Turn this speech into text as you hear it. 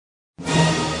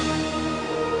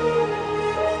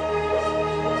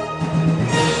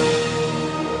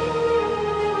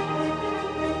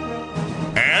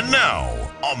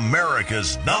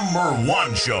America's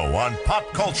 #1 show on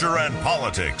pop culture and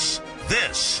politics.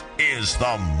 This is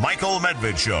The Michael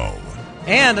Medved Show.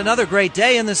 And another great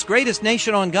day in this greatest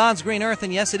nation on God's green earth.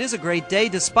 And yes, it is a great day,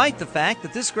 despite the fact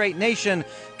that this great nation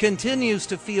continues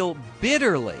to feel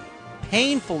bitterly,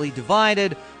 painfully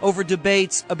divided over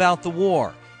debates about the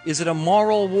war. Is it a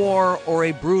moral war or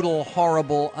a brutal,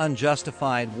 horrible,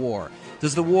 unjustified war?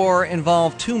 Does the war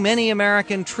involve too many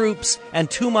American troops and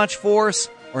too much force,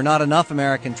 or not enough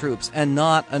American troops and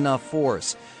not enough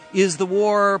force? Is the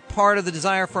war part of the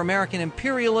desire for American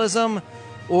imperialism,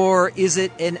 or is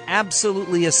it an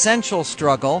absolutely essential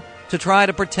struggle to try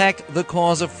to protect the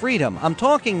cause of freedom? I'm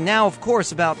talking now, of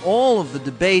course, about all of the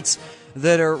debates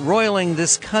that are roiling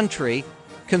this country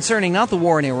concerning not the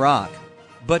war in Iraq,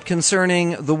 but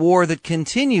concerning the war that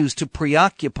continues to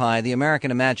preoccupy the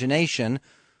American imagination,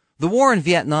 the war in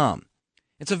Vietnam.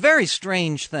 It's a very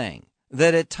strange thing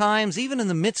that at times, even in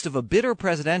the midst of a bitter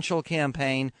presidential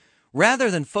campaign,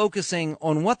 rather than focusing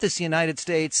on what this United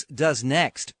States does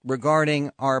next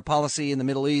regarding our policy in the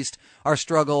Middle East, our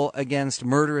struggle against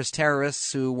murderous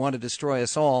terrorists who want to destroy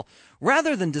us all,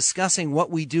 rather than discussing what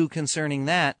we do concerning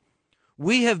that,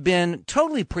 we have been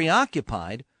totally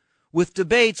preoccupied with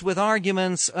debates, with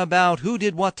arguments about who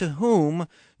did what to whom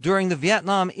during the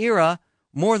Vietnam era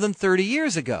more than 30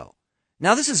 years ago.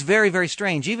 Now, this is very, very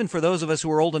strange, even for those of us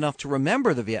who are old enough to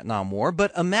remember the Vietnam War,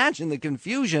 but imagine the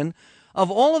confusion of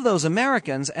all of those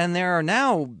Americans, and there are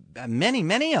now many,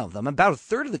 many of them, about a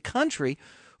third of the country,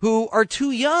 who are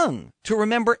too young to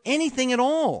remember anything at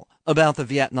all about the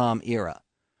Vietnam era.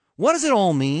 What does it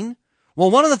all mean? Well,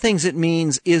 one of the things it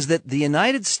means is that the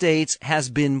United States has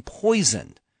been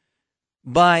poisoned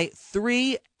by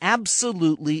three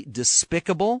absolutely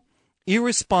despicable,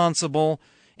 irresponsible,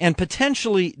 and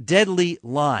potentially deadly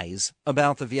lies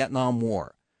about the Vietnam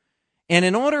War. And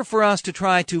in order for us to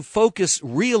try to focus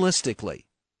realistically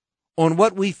on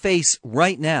what we face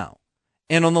right now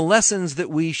and on the lessons that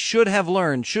we should have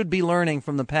learned, should be learning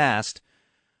from the past,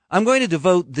 I'm going to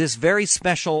devote this very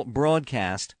special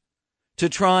broadcast to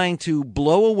trying to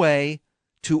blow away,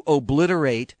 to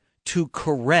obliterate, to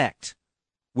correct,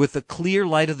 with the clear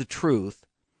light of the truth,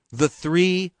 the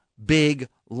three big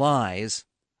lies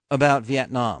about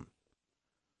Vietnam.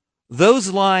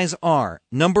 Those lies are,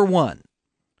 number one,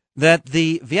 that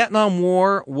the Vietnam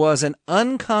War was an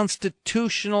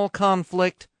unconstitutional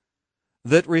conflict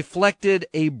that reflected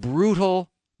a brutal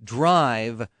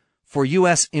drive for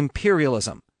U.S.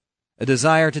 imperialism, a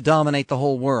desire to dominate the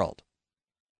whole world.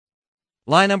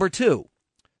 Lie number two,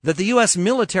 that the U.S.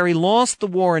 military lost the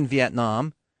war in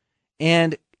Vietnam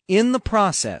and in the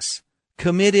process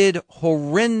committed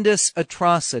horrendous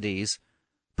atrocities,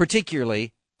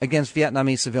 particularly against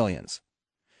Vietnamese civilians.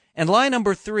 And lie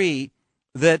number three,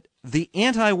 that the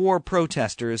anti-war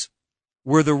protesters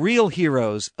were the real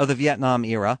heroes of the Vietnam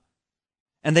era,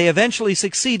 and they eventually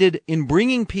succeeded in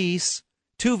bringing peace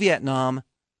to Vietnam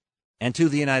and to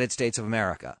the United States of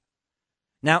America.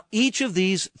 Now, each of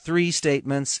these three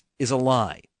statements is a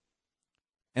lie,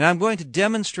 and I'm going to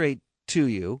demonstrate to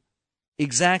you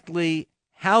exactly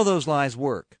how those lies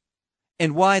work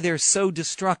and why they're so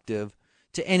destructive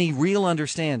to any real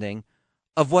understanding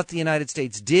of what the United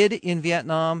States did in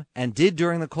Vietnam and did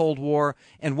during the Cold War,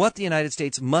 and what the United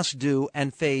States must do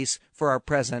and face for our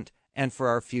present and for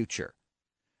our future.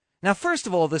 Now, first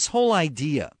of all, this whole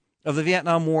idea of the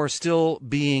Vietnam War still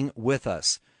being with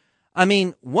us. I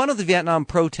mean, one of the Vietnam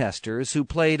protesters who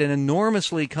played an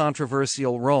enormously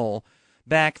controversial role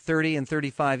back 30 and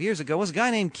 35 years ago was a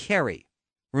guy named Kerry.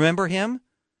 Remember him?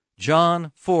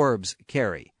 John Forbes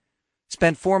Kerry.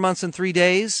 Spent 4 months and 3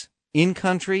 days in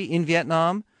country in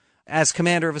Vietnam as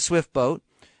commander of a swift boat,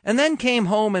 and then came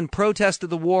home and protested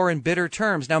the war in bitter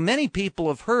terms. Now, many people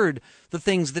have heard the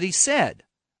things that he said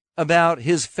about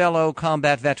his fellow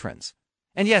combat veterans.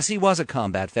 And yes, he was a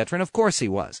combat veteran. Of course he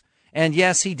was. And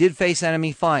yes, he did face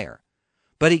enemy fire.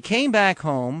 But he came back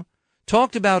home,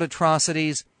 talked about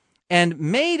atrocities, and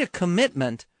made a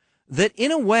commitment that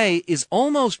in a way is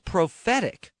almost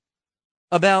prophetic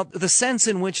about the sense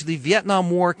in which the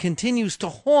Vietnam War continues to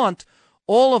haunt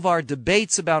all of our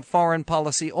debates about foreign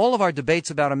policy, all of our debates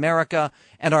about America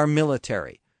and our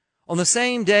military. On the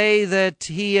same day that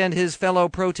he and his fellow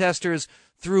protesters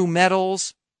threw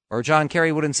medals, or John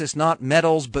Kerry would insist not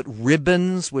medals but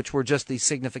ribbons, which were just the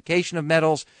signification of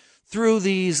medals, threw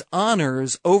these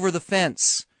honors over the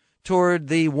fence toward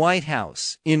the White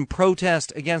House in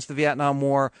protest against the Vietnam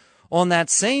War, on that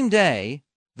same day,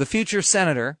 the future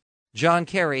senator, John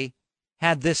Kerry,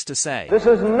 had this to say. This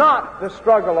is not the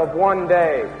struggle of one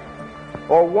day,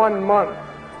 or 1 month,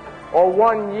 or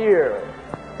 1 year,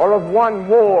 or of one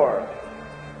war.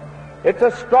 It's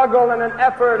a struggle and an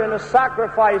effort and a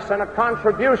sacrifice and a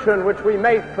contribution which we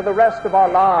make for the rest of our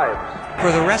lives.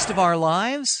 For the rest of our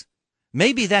lives?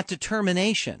 Maybe that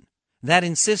determination, that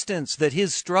insistence that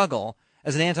his struggle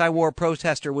as an anti-war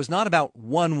protester was not about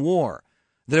one war,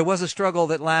 that it was a struggle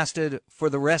that lasted for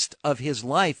the rest of his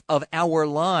life, of our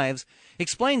lives,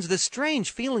 explains this strange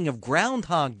feeling of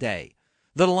Groundhog Day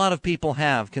that a lot of people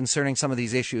have concerning some of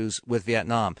these issues with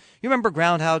Vietnam. You remember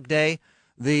Groundhog Day,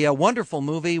 the wonderful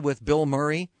movie with Bill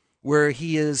Murray, where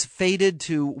he is fated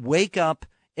to wake up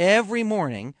every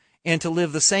morning and to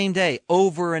live the same day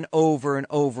over and over and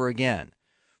over again.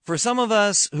 For some of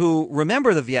us who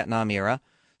remember the Vietnam era,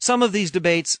 some of these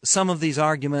debates, some of these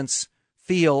arguments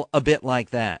feel a bit like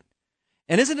that.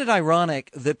 And isn't it ironic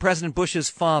that President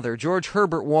Bush's father, George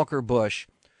Herbert Walker Bush,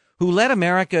 who led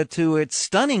America to its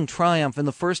stunning triumph in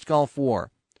the first Gulf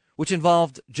War, which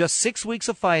involved just 6 weeks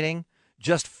of fighting,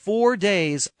 just 4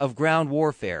 days of ground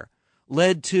warfare,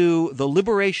 led to the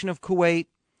liberation of Kuwait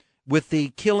with the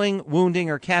killing, wounding,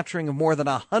 or capturing of more than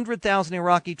 100,000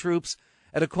 Iraqi troops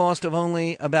at a cost of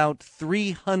only about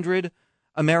 300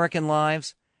 American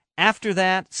lives. After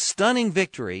that stunning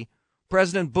victory,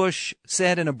 President Bush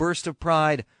said in a burst of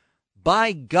pride,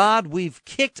 "By God, we've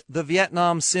kicked the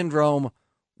Vietnam syndrome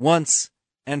once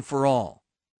and for all."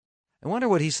 I wonder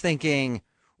what he's thinking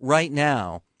right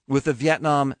now with the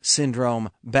Vietnam syndrome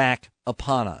back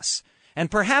upon us.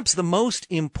 And perhaps the most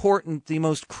important, the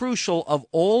most crucial of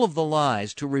all of the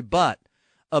lies to rebut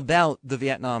about the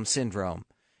Vietnam syndrome,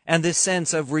 and this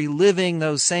sense of reliving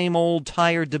those same old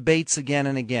tired debates again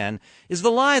and again, is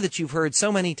the lie that you've heard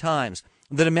so many times,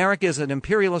 that America is an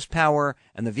imperialist power,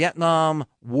 and the Vietnam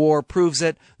War proves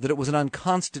it, that it was an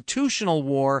unconstitutional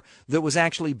war that was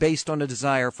actually based on a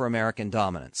desire for American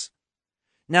dominance.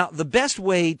 Now, the best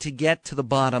way to get to the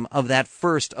bottom of that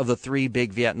first of the three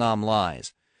big Vietnam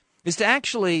lies is to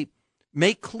actually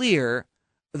make clear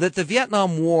that the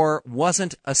Vietnam War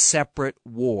wasn't a separate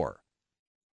war.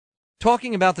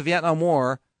 Talking about the Vietnam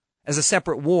War as a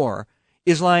separate war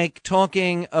is like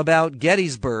talking about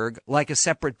Gettysburg like a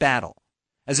separate battle,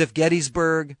 as if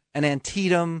Gettysburg and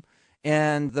Antietam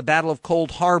and the Battle of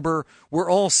Cold Harbor were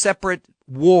all separate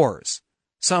wars,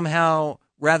 somehow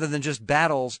rather than just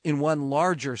battles in one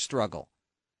larger struggle.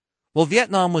 Well,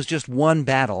 Vietnam was just one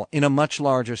battle in a much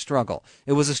larger struggle.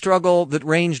 It was a struggle that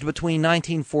ranged between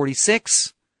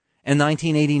 1946 and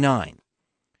 1989.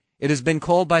 It has been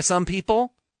called by some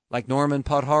people, like Norman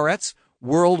Podhoretz,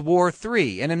 World War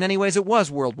III, and in many ways it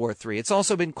was World War III. It's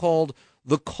also been called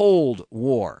the Cold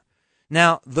War.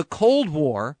 Now, the Cold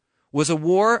War was a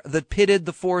war that pitted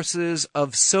the forces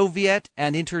of Soviet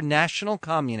and international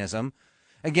communism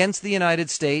against the United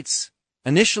States.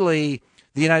 Initially,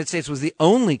 the United States was the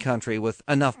only country with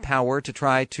enough power to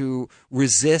try to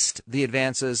resist the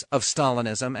advances of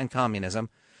Stalinism and communism.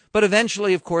 But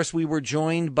eventually, of course, we were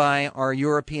joined by our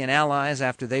European allies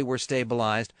after they were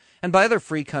stabilized, and by other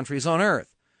free countries on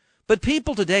earth. But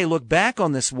people today look back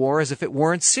on this war as if it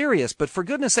weren't serious. But for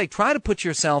goodness sake, try to put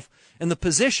yourself in the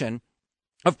position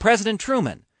of President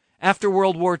Truman after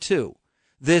World War II.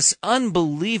 This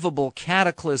unbelievable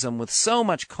cataclysm with so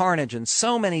much carnage and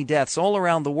so many deaths all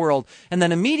around the world. And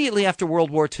then immediately after World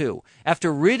War II,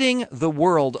 after ridding the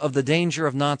world of the danger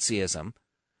of Nazism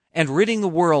and ridding the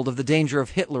world of the danger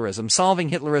of Hitlerism,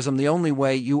 solving Hitlerism the only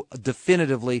way you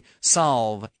definitively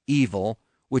solve evil,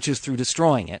 which is through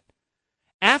destroying it.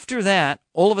 After that,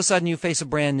 all of a sudden you face a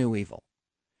brand new evil.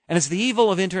 And it's the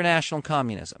evil of international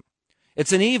communism.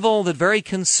 It's an evil that very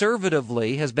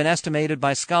conservatively has been estimated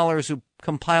by scholars who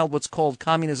compiled what's called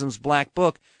Communism's Black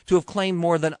Book to have claimed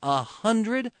more than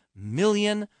 100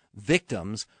 million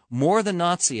victims, more than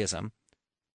Nazism,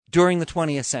 during the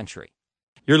 20th century.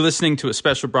 You're listening to a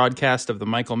special broadcast of The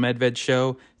Michael Medved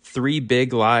Show, 3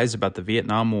 Big Lies About the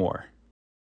Vietnam War.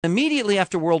 Immediately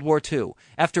after World War II,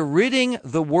 after ridding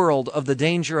the world of the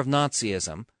danger of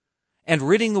Nazism and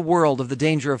ridding the world of the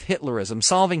danger of Hitlerism,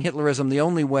 solving Hitlerism the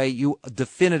only way you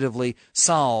definitively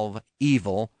solve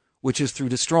evil, which is through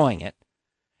destroying it.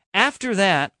 After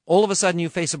that, all of a sudden you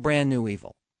face a brand new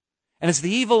evil. And it's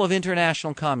the evil of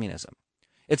international communism.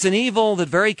 It's an evil that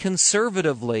very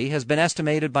conservatively has been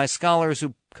estimated by scholars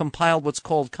who compiled what's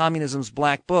called Communism's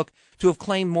Black Book to have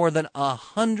claimed more than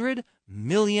 100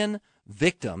 million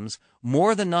victims,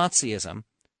 more than Nazism,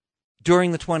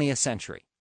 during the 20th century.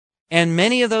 And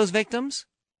many of those victims,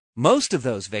 most of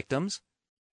those victims,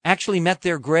 actually met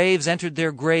their graves, entered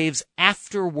their graves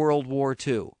after World War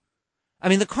II. I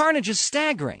mean, the carnage is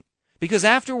staggering, because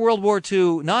after World War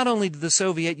II, not only did the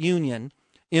Soviet Union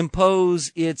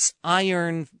impose its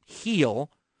iron heel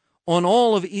on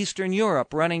all of Eastern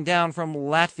Europe, running down from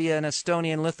Latvia and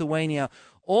Estonia and Lithuania,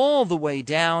 all the way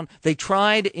down. They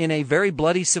tried in a very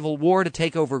bloody civil war to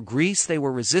take over Greece. They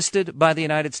were resisted by the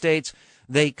United States.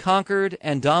 They conquered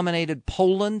and dominated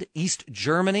Poland, East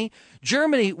Germany.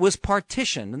 Germany was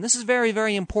partitioned, and this is very,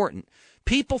 very important.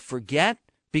 People forget,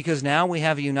 because now we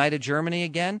have a united Germany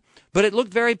again, but it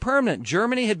looked very permanent.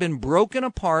 Germany had been broken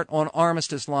apart on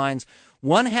armistice lines.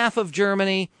 One half of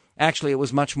Germany, actually it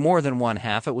was much more than one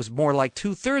half, it was more like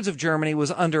two-thirds of Germany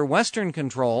was under Western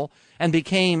control and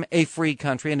became a free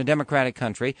country and a democratic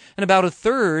country, and about a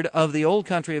third of the old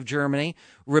country of Germany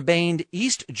remained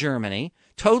East Germany,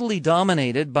 totally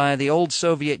dominated by the old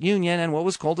Soviet Union and what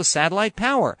was called a satellite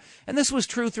power. And this was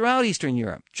true throughout Eastern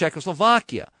Europe.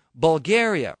 Czechoslovakia,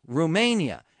 Bulgaria,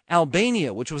 Romania,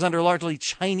 Albania, which was under largely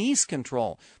Chinese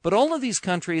control. But all of these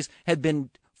countries had been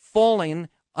falling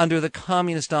under the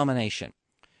communist domination.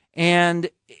 And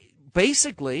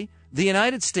basically, the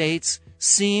United States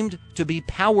seemed to be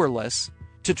powerless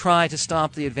to try to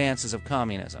stop the advances of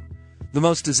communism. The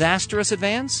most disastrous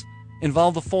advance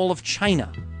involved the fall of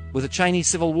China, with the Chinese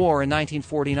Civil War in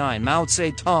 1949, Mao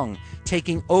Zedong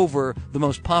taking over the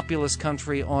most populous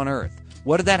country on earth.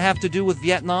 What did that have to do with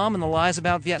Vietnam and the lies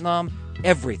about Vietnam?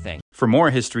 Everything. For more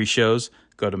history shows,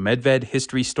 go to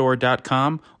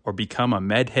medvedhistorystore.com or become a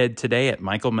medhead today at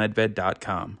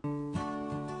michaelmedved.com.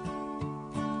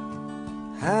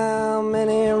 How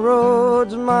many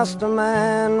roads must a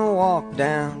man walk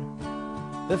down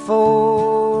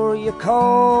before you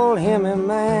call him a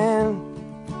man?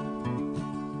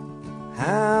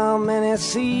 How many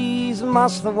seas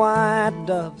must the white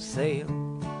dove sail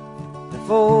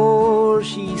before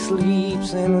she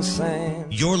sleeps in the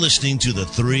sand? You're listening to the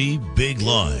Three Big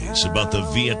Lies about the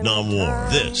Vietnam War.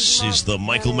 This is the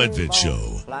Michael Medved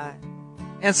Show.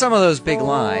 And some of those big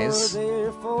lies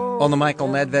on the Michael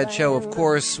Medved Show, of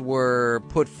course, were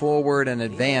put forward and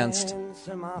advanced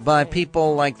by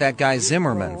people like that guy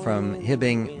Zimmerman from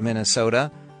Hibbing,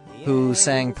 Minnesota, who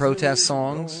sang protest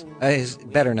songs, is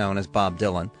better known as Bob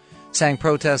Dylan, sang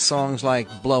protest songs like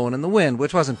Blowin' in the Wind,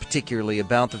 which wasn't particularly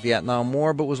about the Vietnam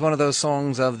War, but was one of those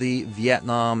songs of the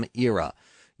Vietnam era.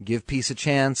 Give Peace a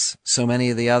Chance, so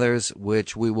many of the others,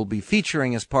 which we will be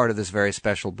featuring as part of this very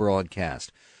special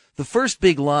broadcast. The first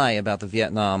big lie about the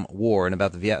Vietnam War and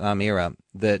about the Vietnam era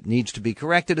that needs to be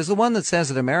corrected is the one that says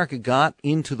that America got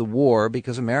into the war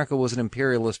because America was an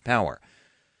imperialist power.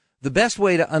 The best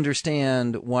way to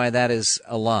understand why that is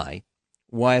a lie,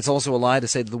 why it's also a lie to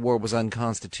say that the war was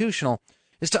unconstitutional,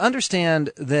 is to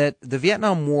understand that the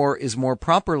Vietnam War is more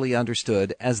properly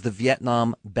understood as the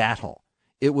Vietnam Battle.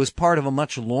 It was part of a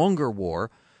much longer war,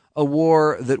 a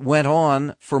war that went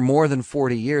on for more than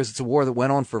 40 years. It's a war that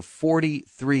went on for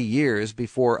 43 years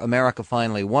before America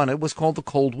finally won. It was called the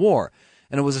Cold War,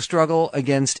 and it was a struggle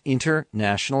against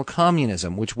international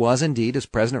communism, which was indeed, as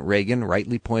President Reagan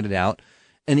rightly pointed out,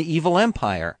 an evil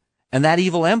empire, and that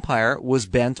evil empire was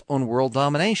bent on world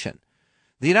domination.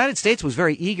 The United States was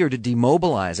very eager to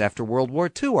demobilize after World War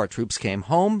II. Our troops came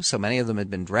home, so many of them had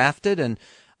been drafted, and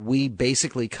we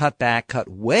basically cut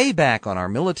way back on our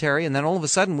military, and then all of a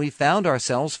sudden we found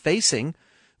ourselves facing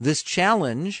this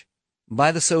challenge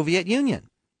by the Soviet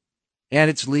Union and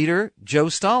its leader, Joe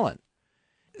Stalin.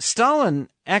 Stalin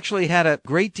actually had a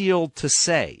great deal to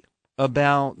say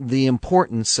about the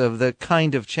importance of the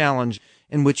kind of challenge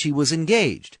in which he was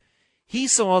engaged. He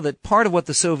saw that part of what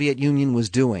the Soviet Union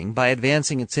was doing by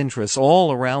advancing its interests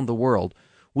all around the world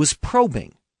was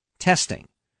probing, testing.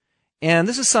 And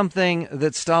this is something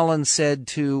that Stalin said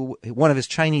to one of his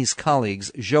Chinese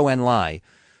colleagues, Zhou Enlai,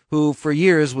 who for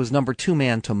years was number 2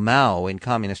 man to Mao in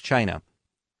communist China.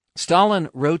 Stalin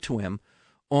wrote to him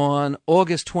on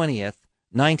August 20th,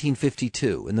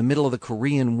 1952, in the middle of the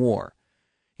Korean War.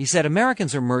 He said,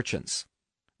 "Americans are merchants.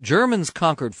 Germans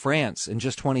conquered France in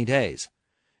just 20 days.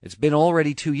 It's been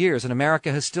already 2 years, and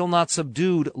America has still not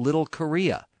subdued Little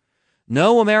Korea.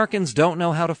 No, Americans don't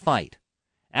know how to fight.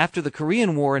 After the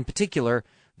Korean War in particular,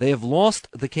 they have lost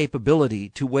the capability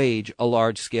to wage a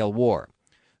large-scale war.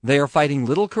 They are fighting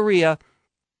Little Korea,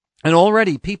 and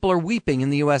already people are weeping in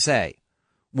the USA.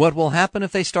 What will happen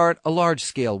if they start a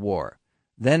large-scale war?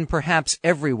 Then perhaps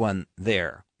everyone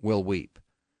there will weep."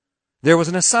 There was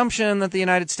an assumption that the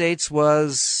United States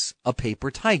was a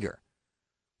paper tiger,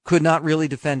 could not really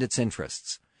defend its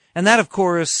interests. And that, of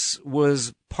course,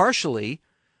 was partially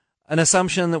an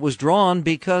assumption that was drawn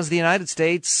because the United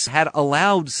States had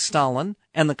allowed Stalin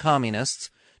and the communists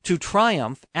to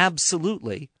triumph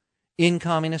absolutely in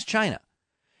communist China.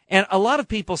 And a lot of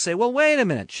people say, well, wait a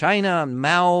minute, China,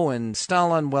 Mao, and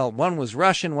Stalin, well, one was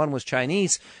Russian, one was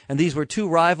Chinese, and these were two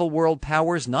rival world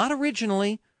powers. Not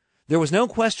originally. There was no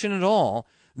question at all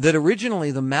that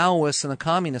originally the Maoists and the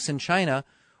communists in China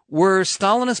were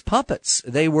Stalinist puppets.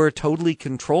 They were totally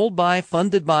controlled by,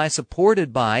 funded by,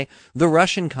 supported by the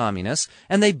Russian communists,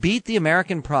 and they beat the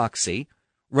American proxy,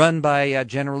 run by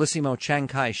Generalissimo Chiang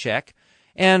Kai-shek,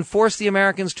 and forced the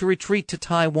Americans to retreat to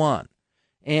Taiwan.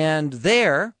 And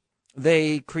there,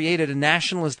 they created a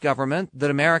nationalist government that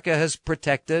America has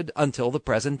protected until the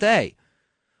present day.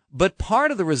 But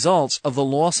part of the results of the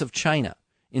loss of China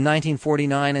in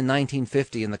 1949 and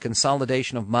 1950 and the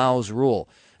consolidation of Mao's rule,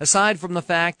 aside from the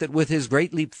fact that with his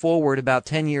great leap forward about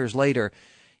 10 years later,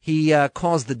 he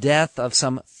caused the death of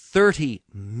some 30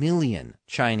 million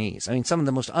Chinese. I mean, some of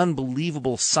the most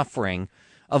unbelievable suffering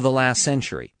of the last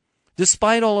century.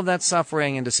 Despite all of that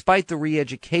suffering and despite the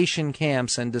re-education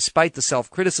camps and despite the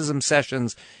self-criticism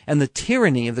sessions and the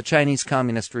tyranny of the Chinese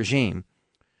communist regime,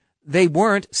 they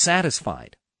weren't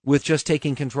satisfied with just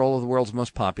taking control of the world's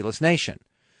most populous nation.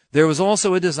 There was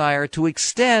also a desire to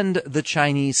extend the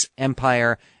Chinese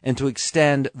empire and to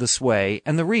extend the sway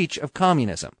and the reach of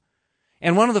communism.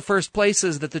 And one of the first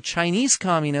places that the Chinese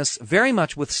communists, very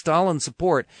much with Stalin's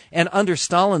support and under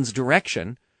Stalin's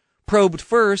direction, probed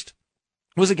first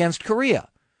was against Korea.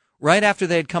 Right after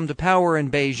they had come to power in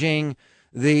Beijing,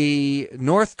 the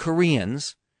North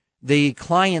Koreans, the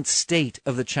client state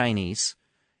of the Chinese,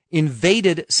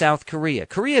 invaded South Korea.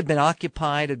 Korea had been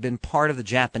occupied, had been part of the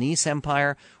Japanese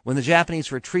Empire. When the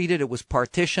Japanese retreated, it was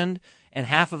partitioned, and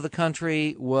half of the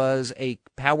country was a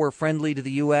power friendly to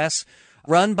the U.S.,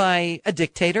 run by a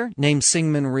dictator named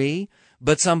Syngman Rhee,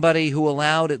 but somebody who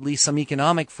allowed at least some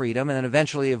economic freedom and then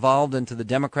eventually evolved into the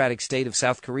democratic state of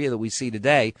South Korea that we see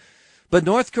today. But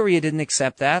North Korea didn't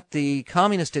accept that. The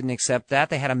communists didn't accept that.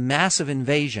 They had a massive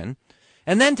invasion.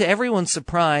 And then, to everyone's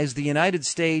surprise, the United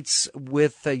States,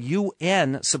 with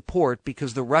UN support,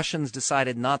 because the Russians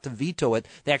decided not to veto it,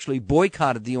 they actually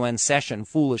boycotted the UN session,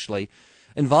 foolishly,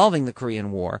 involving the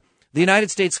Korean War. The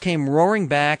United States came roaring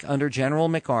back under General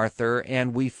MacArthur,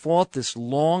 and we fought this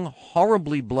long,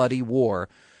 horribly bloody war,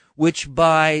 which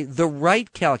by the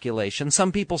right calculation,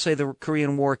 some people say the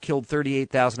Korean War killed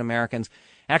 38,000 Americans.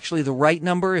 Actually, the right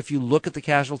number, if you look at the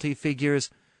casualty figures,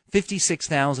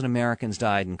 56,000 Americans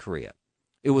died in Korea.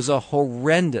 It was a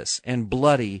horrendous and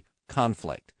bloody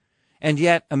conflict. And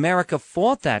yet America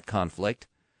fought that conflict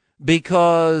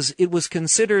because it was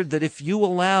considered that if you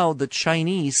allowed the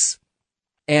Chinese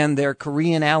and their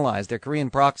Korean allies, their Korean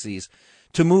proxies,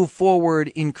 to move forward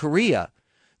in Korea,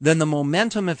 then the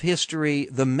momentum of history,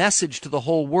 the message to the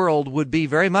whole world would be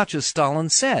very much as Stalin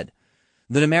said,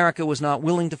 that America was not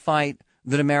willing to fight,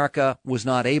 that America was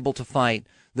not able to fight,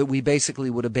 that we basically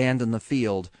would abandon the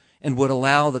field and would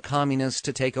allow the communists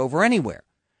to take over anywhere.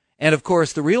 And, of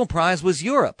course, the real prize was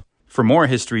Europe. For more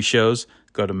history shows,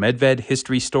 go to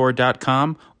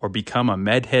medvedhistorystore.com or become a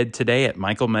medhead today at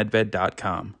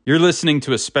michaelmedved.com. You're listening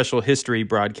to a special history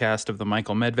broadcast of The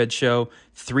Michael Medved Show,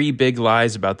 3 Big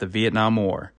Lies About the Vietnam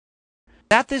War.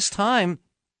 At this time,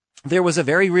 there was a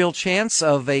very real chance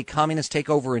of a communist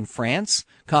takeover in France,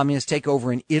 communist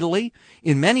takeover in Italy,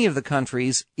 in many of the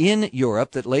countries in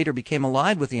Europe that later became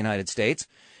allied with the United States.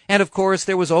 And, of course,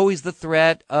 there was always the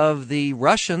threat of the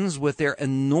Russians with their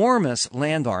enormous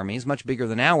land armies, much bigger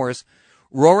than ours,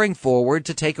 roaring forward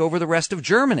to take over the rest of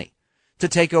Germany, to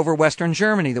take over Western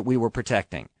Germany that we were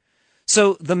protecting.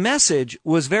 So the message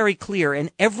was very clear,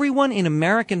 and everyone in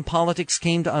American politics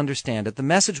came to understand it. The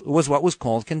message was what was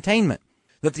called containment,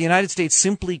 that the United States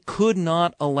simply could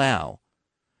not allow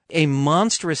a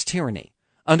monstrous tyranny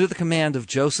under the command of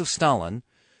Joseph Stalin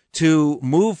to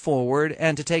move forward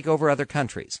and to take over other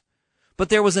countries. But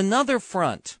there was another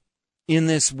front in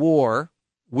this war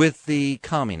with the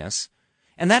communists,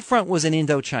 and that front was in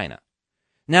Indochina.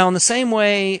 Now, in the same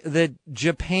way that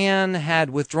Japan had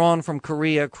withdrawn from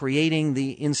Korea, creating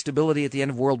the instability at the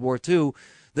end of World War II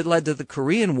that led to the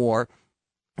Korean War,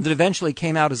 that eventually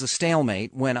came out as a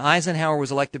stalemate. When Eisenhower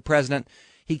was elected president,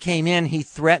 he came in, he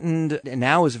threatened, and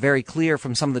now is very clear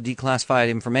from some of the declassified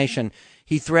information,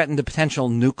 he threatened a potential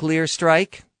nuclear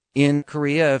strike in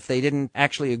Korea if they didn't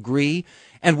actually agree.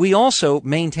 And we also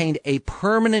maintained a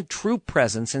permanent troop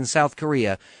presence in South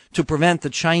Korea to prevent the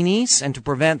Chinese and to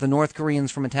prevent the North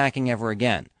Koreans from attacking ever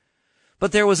again.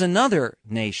 But there was another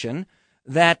nation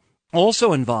that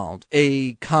also involved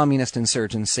a communist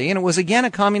insurgency, and it was again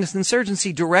a communist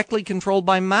insurgency directly controlled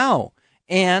by Mao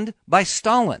and by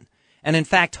Stalin. And in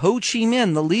fact, Ho Chi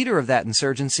Minh, the leader of that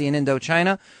insurgency in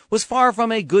Indochina, was far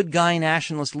from a good guy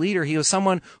nationalist leader. He was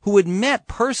someone who had met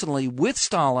personally with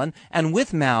Stalin and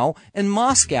with Mao in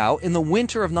Moscow in the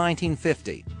winter of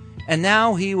 1950. And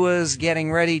now he was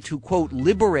getting ready to, quote,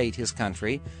 liberate his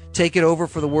country, take it over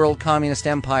for the World Communist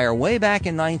Empire way back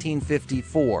in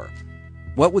 1954.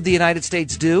 What would the United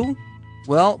States do?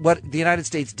 Well, what the United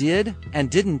States did and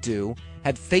didn't do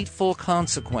had fateful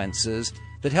consequences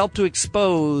that helped to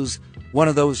expose one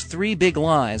of those three big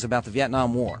lies about the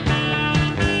Vietnam War.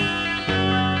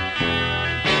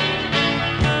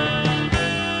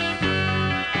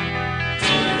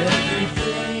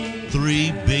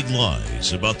 Three big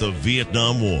lies about the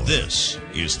Vietnam War. This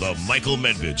is the Michael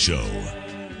Medved Show.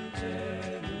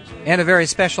 And a very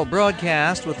special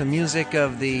broadcast with the music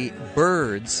of the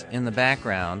Byrds in the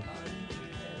background.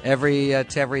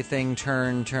 Everything,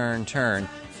 turn, turn, turn.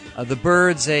 The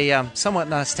Byrds, a somewhat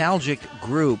nostalgic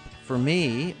group for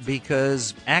me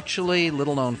because actually,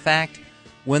 little known fact,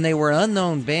 when they were an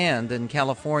unknown band in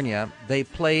California, they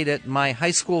played at my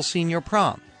high school senior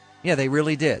prom. Yeah, they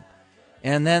really did.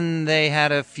 And then they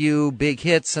had a few big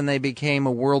hits and they became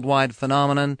a worldwide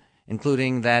phenomenon,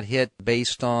 including that hit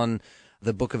based on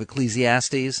the book of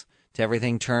Ecclesiastes, to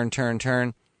everything turn, turn,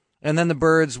 turn. And then the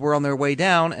Byrds were on their way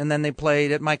down, and then they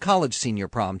played at my college senior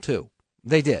prom, too.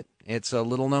 They did. It's a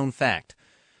little-known fact.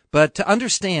 But to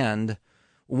understand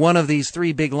one of these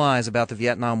three big lies about the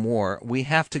Vietnam War, we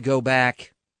have to go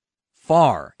back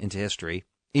far into history,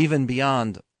 even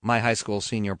beyond my high school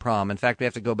senior prom. In fact, we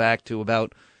have to go back to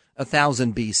about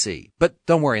 1000 BC. But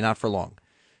don't worry, not for long.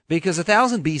 Because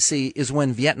 1000 BC is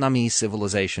when Vietnamese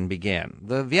civilization began.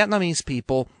 The Vietnamese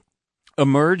people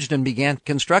emerged and began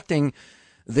constructing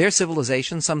their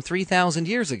civilization some 3,000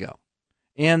 years ago.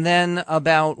 And then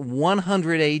about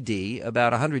 100 AD,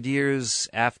 about 100 years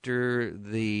after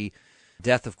the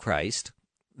death of Christ,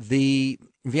 the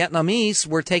Vietnamese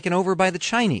were taken over by the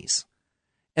Chinese.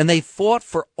 And they fought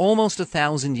for almost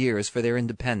 1,000 years for their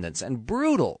independence, and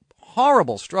brutal,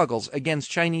 horrible struggles against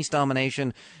Chinese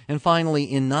domination. And finally,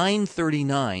 in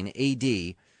 939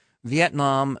 AD,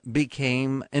 Vietnam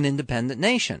became an independent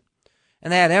nation.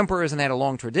 And they had emperors, and they had a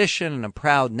long tradition and a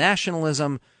proud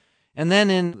nationalism. And then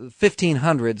in the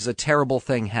 1500s, a terrible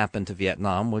thing happened to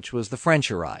Vietnam, which was the French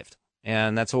arrived.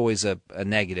 And that's always a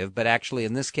negative. But actually,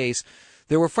 in this case,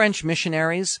 there were French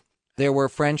missionaries, there were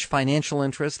French financial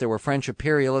interests, there were French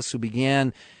imperialists who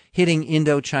began hitting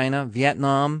Indochina,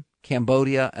 Vietnam,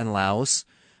 Cambodia, and Laos,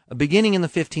 beginning in the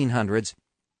 1500s,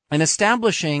 and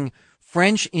establishing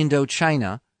French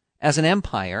Indochina as an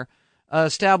empire,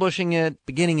 establishing it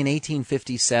beginning in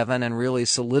 1857 and really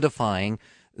solidifying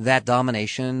that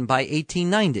domination by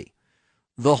 1890.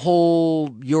 The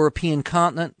whole European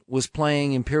continent was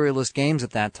playing imperialist games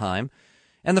at that time,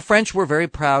 and the French were very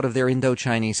proud of their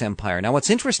Indo-Chinese empire. Now, what's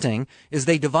interesting is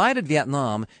they divided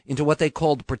Vietnam into what they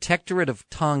called the Protectorate of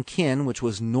Tonkin, which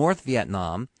was North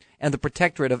Vietnam, and the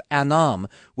Protectorate of Annam,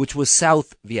 which was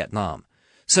South Vietnam.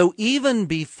 So even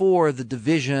before the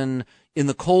division in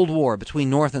the Cold War between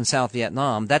North and South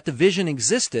Vietnam, that division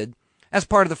existed as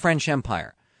part of the French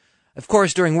Empire. Of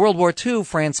course, during World War II,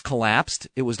 France collapsed.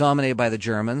 It was dominated by the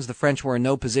Germans. The French were in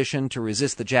no position to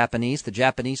resist the Japanese. The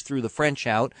Japanese threw the French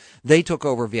out. They took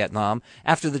over Vietnam.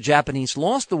 After the Japanese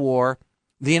lost the war,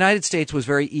 the United States was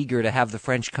very eager to have the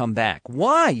French come back.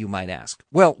 Why, you might ask?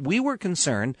 Well, we were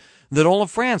concerned that all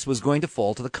of France was going to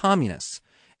fall to the communists.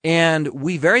 And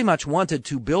we very much wanted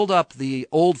to build up the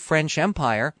old French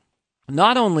Empire,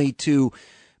 not only to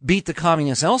beat the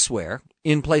communists elsewhere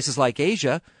in places like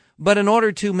Asia, but in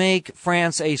order to make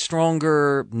France a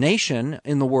stronger nation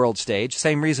in the world stage.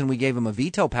 Same reason we gave them a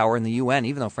veto power in the UN,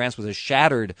 even though France was a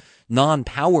shattered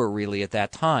non-power really at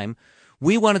that time.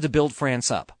 We wanted to build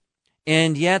France up.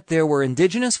 And yet there were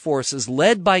indigenous forces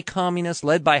led by communists,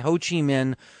 led by Ho Chi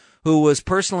Minh, who was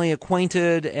personally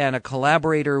acquainted and a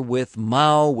collaborator with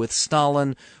Mao, with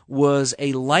Stalin, was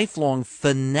a lifelong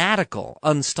fanatical,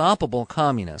 unstoppable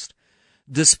communist.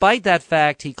 Despite that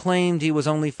fact, he claimed he was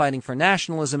only fighting for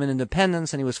nationalism and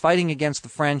independence, and he was fighting against the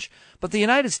French. But the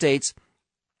United States,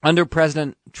 under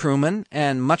President Truman,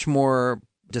 and much more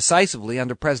decisively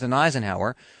under President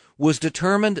Eisenhower, was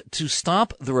determined to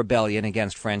stop the rebellion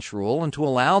against French rule and to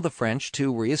allow the French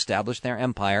to reestablish their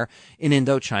empire in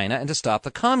Indochina and to stop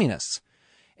the communists.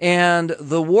 And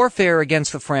the warfare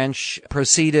against the French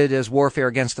proceeded as warfare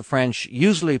against the French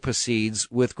usually proceeds,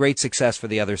 with great success for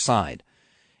the other side.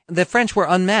 The French were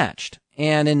unmatched,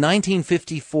 and in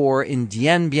 1954 in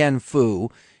Dien Bien Phu,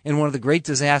 in one of the great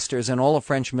disasters in all of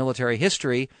French military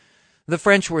history, the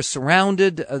French were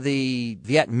surrounded. The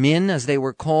Viet Minh, as they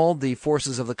were called, the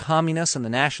forces of the communists and the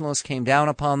nationalists, came down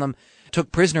upon them,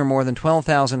 took prisoner more than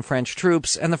 12,000 French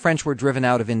troops, and the French were driven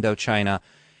out of Indochina.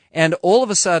 And all of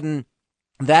a sudden,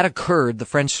 that occurred, the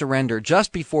French surrender,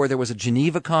 just before there was a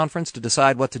Geneva conference to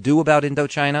decide what to do about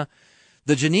Indochina.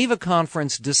 the Geneva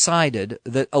Conference decided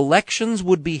that elections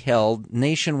would be held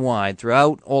nationwide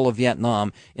throughout all of Vietnam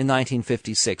in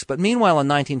 1956. But meanwhile, in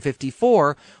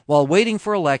 1954, while waiting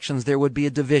for elections, there would be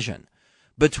a division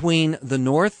between the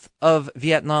north of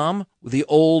Vietnam, the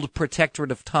old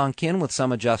protectorate of Tonkin with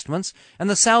some adjustments, and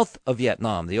the south of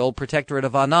Vietnam, the old protectorate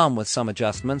of Annam with some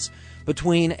adjustments,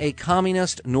 between a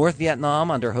communist North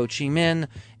Vietnam under Ho Chi Minh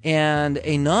and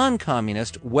a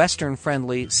non-communist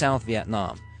Western-friendly South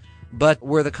Vietnam. But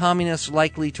were the communists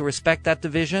likely to respect that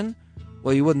division?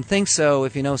 Well, you wouldn't think so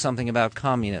if you know something about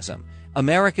communism.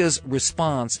 America's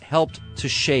response helped to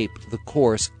shape the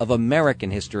course of American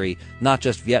history, not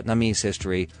just Vietnamese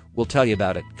history. We'll tell you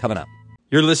about it coming up.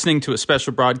 You're listening to a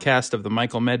special broadcast of The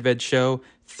Michael Medved Show,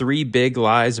 3 Big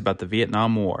Lies About the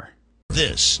Vietnam War.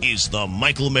 This is The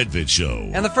Michael Medved Show.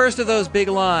 And the first of those big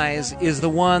lies is the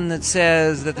one that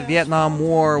says that the Vietnam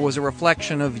War was a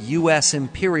reflection of U.S.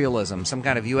 imperialism, some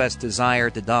kind of U.S. desire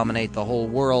to dominate the whole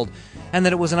world, and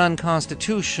that it was an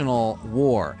unconstitutional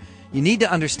war. You need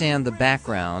to understand the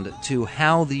background to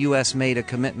how the U.S. made a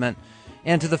commitment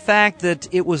and to the fact that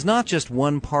it was not just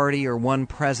one party or one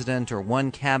president or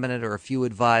one cabinet or a few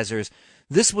advisors.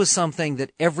 This was something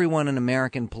that everyone in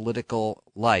American political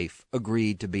life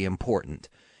agreed to be important.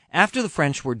 After the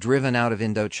French were driven out of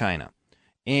Indochina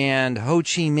and Ho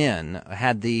Chi Minh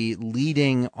had the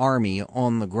leading army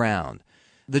on the ground,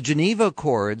 the Geneva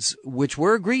Accords, which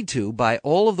were agreed to by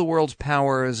all of the world's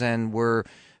powers and were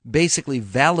basically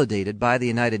validated by the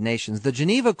United Nations, the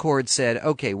Geneva Accords said,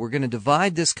 okay, we're going to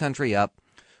divide this country up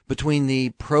between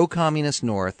the pro-communist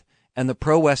North and the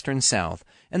pro-Western South,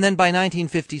 and then by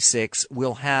 1956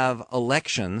 we'll have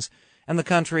elections and the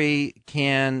country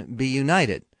can be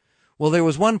united. Well, there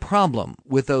was one problem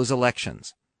with those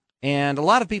elections, and a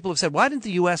lot of people have said, why didn't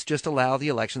the U.S. just allow the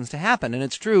elections to happen? And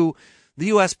it's true, the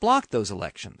U.S. blocked those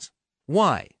elections.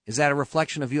 Why? Is that a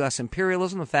reflection of U.S.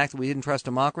 imperialism, the fact that we didn't trust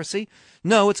democracy?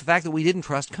 No, it's the fact that we didn't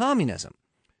trust communism.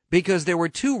 Because there were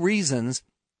 2 reasons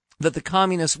that the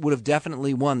communists would have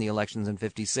definitely won the elections in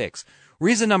 56.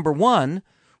 Reason number 1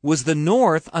 was the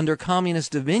North, under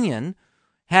communist dominion,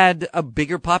 had a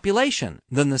bigger population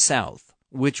than the South,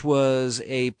 which was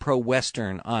a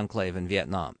pro-Western enclave in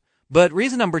Vietnam. But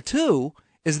reason number 2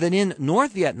 is that in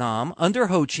North Vietnam, under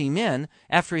Ho Chi Minh,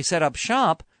 after he set up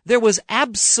shop, there was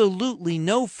absolutely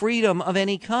no freedom of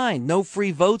any kind, no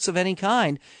free votes of any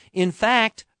kind. In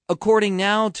fact, according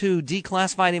now to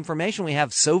declassified information, we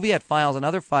have Soviet files and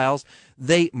other files,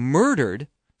 they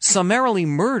summarily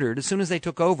murdered, as soon as they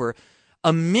took over,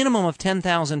 a minimum of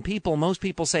 10,000 people, most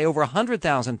people say over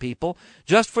 100,000 people,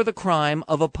 just for the crime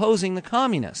of opposing the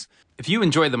communists. If you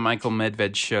enjoy the Michael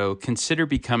Medved Show, consider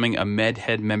becoming a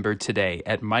MedHead member today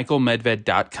at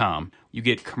michaelmedved.com. You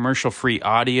get commercial-free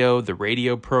audio, the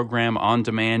radio program on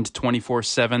demand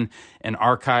 24/7, an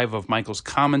archive of Michael's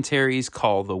commentaries,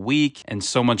 Call the Week, and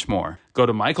so much more. Go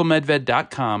to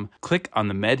michaelmedved.com, click on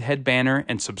the MedHead banner,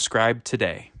 and subscribe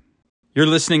today. You're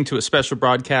listening to a special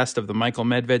broadcast of the Michael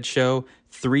Medved Show,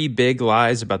 3 Big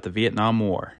Lies About the Vietnam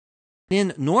War.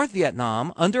 In North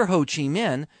Vietnam, under Ho Chi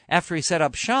Minh, after he set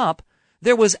up shop,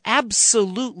 there was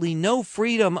absolutely no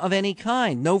freedom of any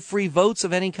kind, no free votes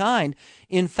of any kind.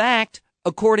 In fact,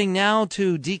 according now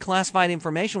to declassified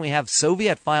information, we have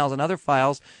Soviet files and other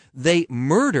files, they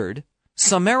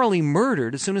summarily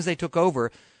murdered, as soon as they took over,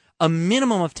 a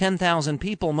minimum of 10,000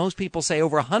 people, most people say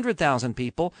over 100,000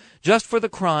 people, just for the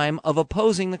crime of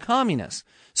opposing the communists.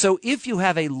 So if you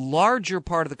have a larger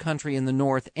part of the country in the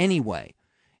North anyway,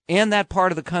 and that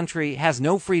part of the country has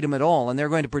no freedom at all, and they're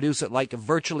going to produce it like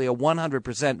virtually a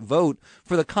 100% vote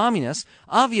for the communists,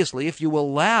 obviously if you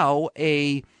allow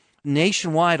a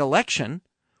nationwide election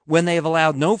when they have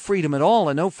allowed no freedom at all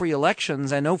and no free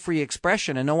elections and no free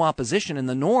expression and no opposition in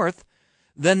the North,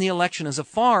 then the election is a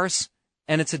farce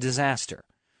and it's a disaster.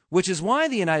 Which is why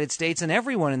the United States and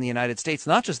everyone in the United States,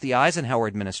 not just the Eisenhower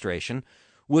administration,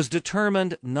 was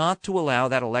determined not to allow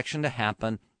that election to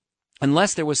happen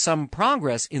unless there was some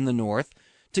progress in the North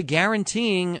to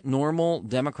guaranteeing normal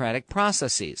democratic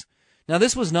processes. Now,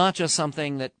 this was not just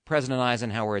something that President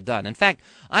Eisenhower had done. In fact,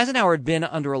 Eisenhower had been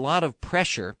under a lot of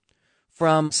pressure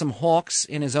from some hawks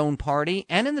in his own party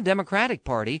and in the Democratic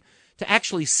Party to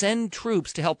actually send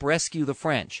troops to help rescue the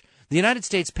French. The United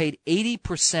States paid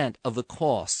 80% of the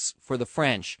costs for the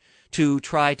French to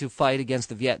try to fight against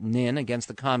the Viet Minh, against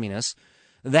the communists.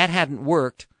 That hadn't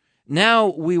worked. Now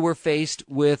we were faced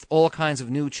with all kinds of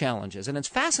new challenges. And it's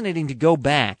fascinating to go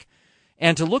back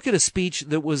and to look at a speech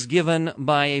that was given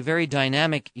by a very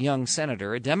dynamic young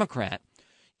senator, a Democrat,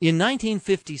 in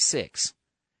 1956.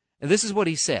 And this is what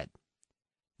he said.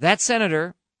 That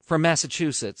senator from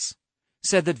Massachusetts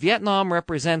said that Vietnam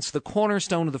represents the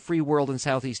cornerstone of the free world in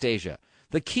Southeast Asia,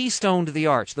 the keystone to the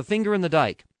arch, the finger in the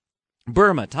dike.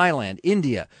 Burma, Thailand,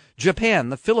 India, Japan,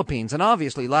 the Philippines, and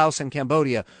obviously Laos and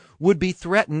Cambodia would be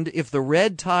threatened if the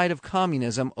red tide of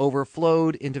communism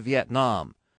overflowed into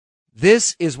Vietnam.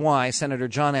 This is why Senator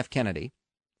John F. Kennedy,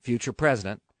 future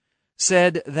president,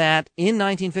 said that in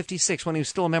 1956, when he was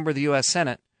still a member of the U.S.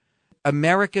 Senate,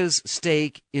 America's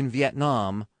stake in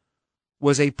Vietnam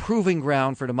was a proving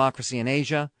ground for democracy in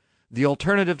Asia, the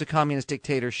alternative to communist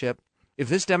dictatorship. If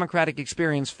this democratic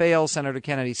experience fails, Senator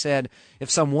Kennedy said, if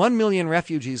some 1 million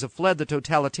refugees have fled the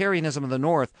totalitarianism of the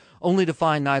North only to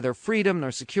find neither freedom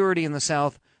nor security in the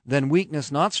South, then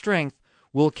weakness, not strength,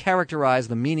 will characterize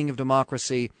the meaning of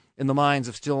democracy in the minds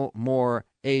of still more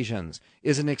Asians.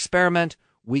 Is an experiment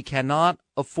we cannot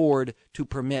afford to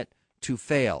permit to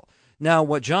fail. Now,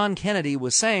 what John Kennedy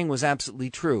was saying was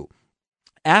absolutely true.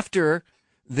 After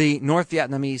the North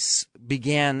Vietnamese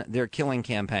began their killing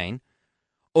campaign,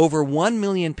 over 1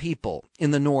 million people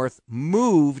in the North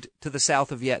moved to the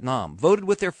south of Vietnam, voted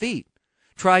with their feet,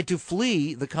 tried to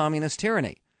flee the communist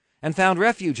tyranny, and found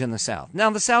refuge in the South. Now,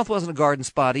 the South wasn't a garden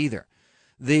spot either.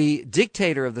 The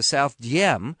dictator of the South,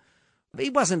 Diem, he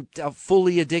wasn't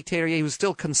fully a dictator. He was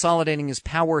still consolidating his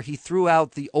power. He threw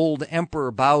out the old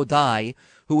emperor, Bao Dai,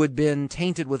 who had been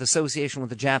tainted with association with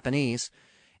the Japanese,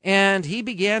 and he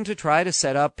began to try to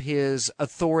set up his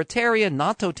authoritarian,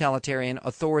 not totalitarian,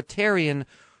 authoritarian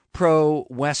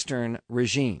pro-Western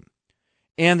regime.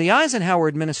 And the Eisenhower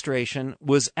administration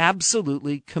was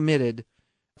absolutely committed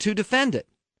to defend it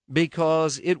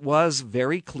because it was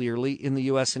very clearly in the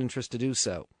U.S. interest to do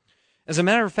so. As a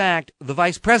matter of fact, the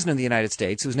Vice President of the United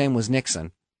States, whose name was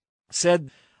Nixon,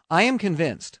 said, I am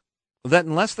convinced that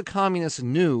unless the communists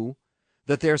knew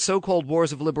that their so-called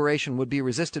wars of liberation would be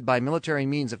resisted by military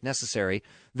means if necessary,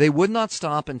 they would not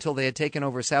stop until they had taken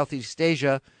over Southeast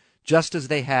Asia, just as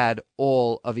they had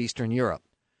all of Eastern Europe.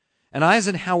 And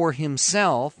Eisenhower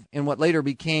himself, in what later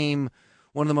became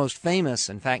one of the most famous,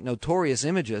 in fact notorious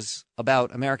images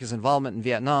about America's involvement in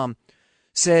Vietnam,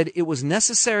 said it was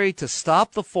necessary to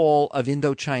stop the fall of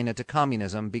Indochina to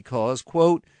communism because,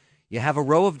 quote, you have a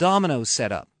row of dominoes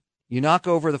set up. You knock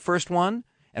over the first one,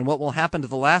 and what will happen to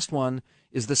the last one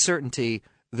is the certainty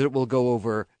that it will go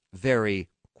over very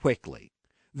quickly.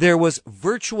 There was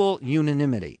virtual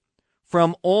unanimity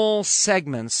from all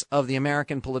segments of the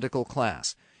American political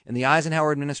class, in the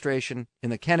Eisenhower administration, in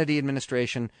the Kennedy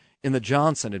administration, in the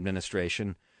Johnson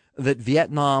administration, that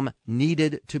Vietnam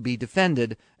needed to be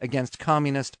defended against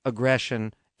communist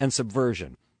aggression and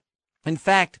subversion. In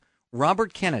fact,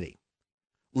 Robert Kennedy,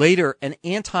 later an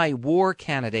anti-war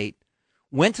candidate,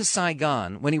 went to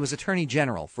Saigon when he was Attorney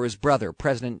General for his brother,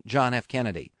 President John F.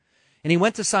 Kennedy. And he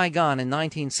went to Saigon in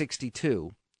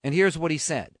 1962, and here's what he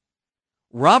said.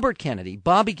 Robert Kennedy,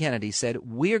 Bobby Kennedy, said,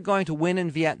 we are going to win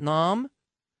in Vietnam,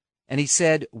 and he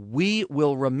said, we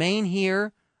will remain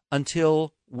here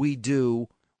until we do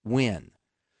win.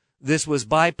 This was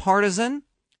bipartisan,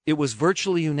 it was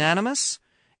virtually unanimous,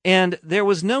 and there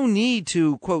was no need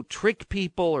to, quote, trick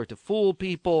people or to fool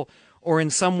people or in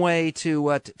some way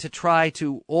to try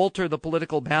to alter the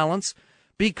political balance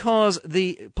because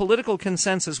the political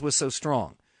consensus was so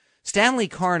strong. Stanley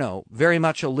Carno, very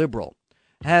much a liberal,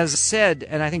 has said,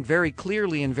 and I think very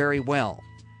clearly and very well,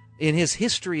 in his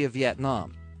history of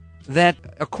Vietnam, that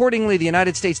accordingly the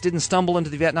United States didn't stumble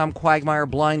into the Vietnam quagmire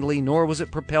blindly, nor was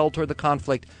it propelled toward the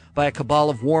conflict by a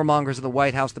cabal of warmongers of the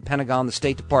White House, the Pentagon, the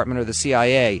State Department, or the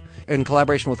CIA, in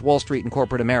collaboration with Wall Street and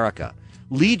corporate America.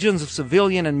 Legions of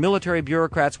civilian and military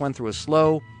bureaucrats went through a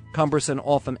slow, cumbersome,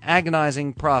 often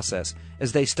agonizing process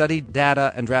as they studied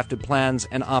data and drafted plans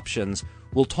and options.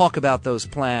 We'll talk about those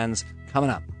plans coming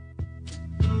up.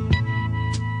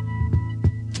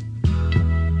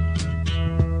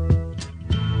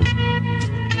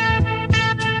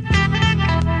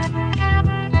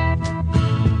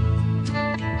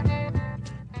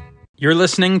 You're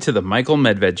listening to The Michael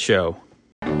Medved Show.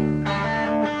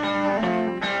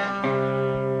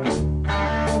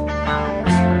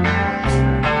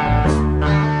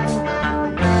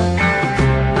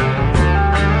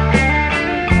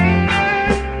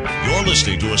 You're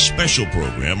listening to a special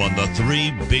program on the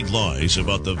 3 big lies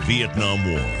about the Vietnam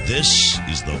War. This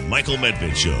is The Michael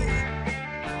Medved Show.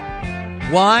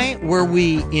 Why were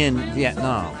we in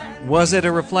Vietnam? Was it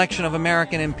a reflection of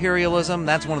American imperialism?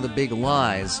 That's one of the big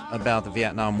lies about the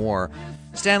Vietnam War.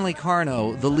 Stanley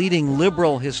Carno, the leading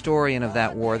liberal historian of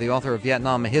that war, the author of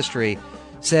Vietnam: A History,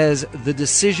 says the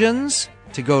decisions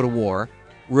to go to war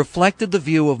reflected the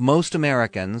view of most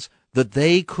Americans that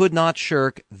they could not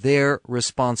shirk their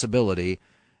responsibility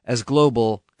as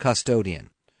global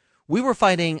custodian. We were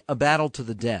fighting a battle to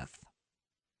the death,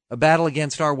 a battle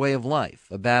against our way of life,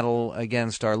 a battle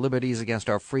against our liberties, against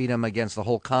our freedom, against the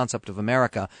whole concept of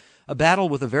America, a battle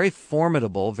with a very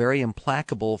formidable, very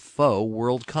implacable foe,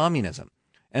 world communism.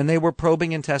 And they were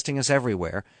probing and testing us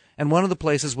everywhere, and one of the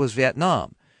places was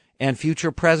Vietnam. And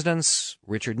future presidents,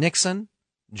 Richard Nixon,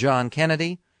 John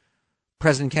Kennedy,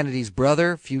 President Kennedy's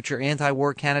brother, future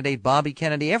anti-war candidate Bobby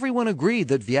Kennedy, everyone agreed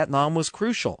that Vietnam was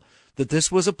crucial, that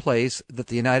this was a place that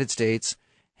the United States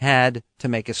had to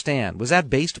make a stand. Was that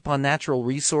based upon natural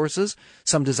resources,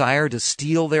 some desire to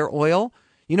steal their oil?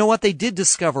 You know what? They did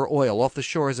discover oil off the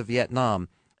shores of Vietnam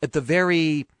at the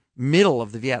very middle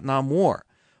of the Vietnam War.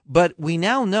 But we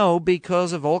now know,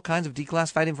 because of all kinds of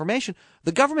declassified information,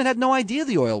 the government had no idea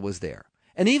the oil was there.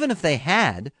 And even if they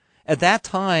had, at that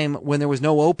time when there was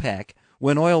no OPEC,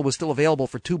 when oil was still available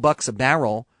for $2 a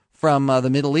barrel from the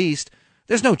Middle East,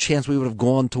 there's no chance we would have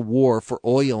gone to war for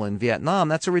oil in Vietnam.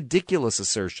 That's a ridiculous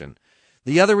assertion.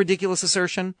 The other ridiculous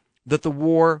assertion, that the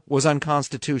war was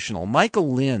unconstitutional.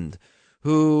 Michael Lind,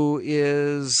 who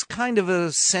is kind of a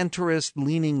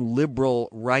centrist-leaning liberal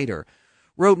writer,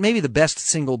 wrote maybe the best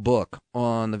single book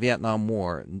on the Vietnam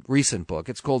War, recent book.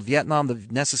 It's called Vietnam, the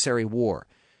Necessary War.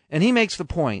 And he makes the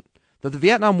point that the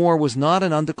Vietnam War was not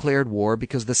an undeclared war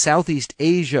because the Southeast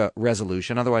Asia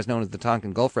Resolution, otherwise known as the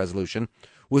Tonkin Gulf Resolution,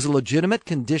 was a legitimate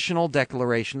conditional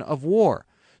declaration of war.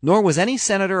 Nor was any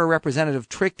senator or representative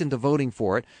tricked into voting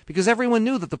for it, because everyone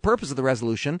knew that the purpose of the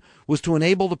resolution was to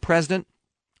enable the president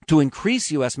to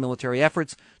increase U.S. military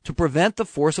efforts to prevent the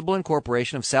forcible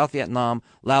incorporation of South Vietnam,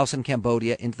 Laos, and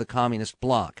Cambodia into the communist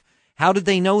bloc. How did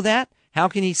they know that? How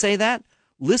can he say that?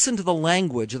 Listen to the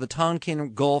language of the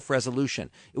Tonkin Gulf Resolution.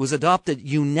 It was adopted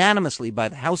unanimously by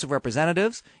the House of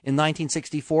Representatives in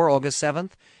 1964, August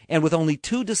 7th, and with only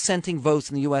 2 dissenting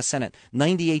votes in the U.S. Senate,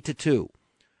 98-2.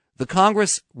 The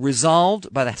Congress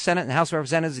resolved by the Senate and House of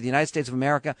Representatives of the United States of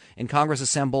America in Congress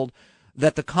assembled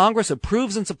that the Congress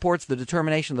approves and supports the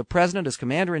determination of the President as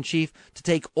Commander-in-Chief to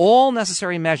take all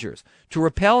necessary measures to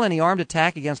repel any armed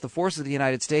attack against the forces of the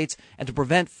United States and to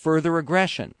prevent further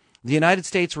aggression. The United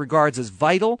States regards as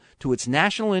vital to its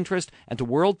national interest and to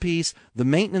world peace the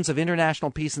maintenance of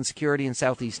international peace and security in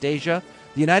Southeast Asia.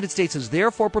 The United States is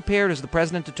therefore prepared, as the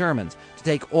President determines, to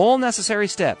take all necessary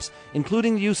steps,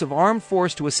 including the use of armed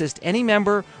force to assist any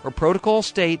member or protocol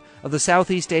state of the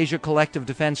Southeast Asia Collective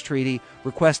Defense Treaty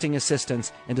requesting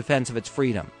assistance in defense of its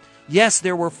freedom. Yes,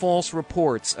 there were false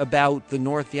reports about the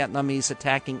North Vietnamese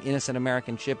attacking innocent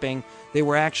American shipping. They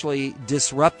were actually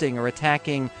disrupting or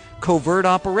attacking covert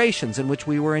operations in which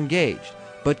we were engaged.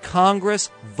 But Congress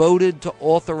voted to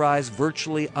authorize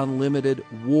virtually unlimited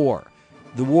war.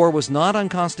 The war was not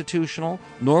unconstitutional,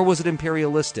 nor was it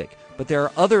imperialistic. But there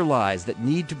are other lies that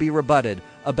need to be rebutted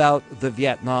about the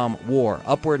Vietnam War.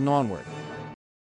 Upward and onward.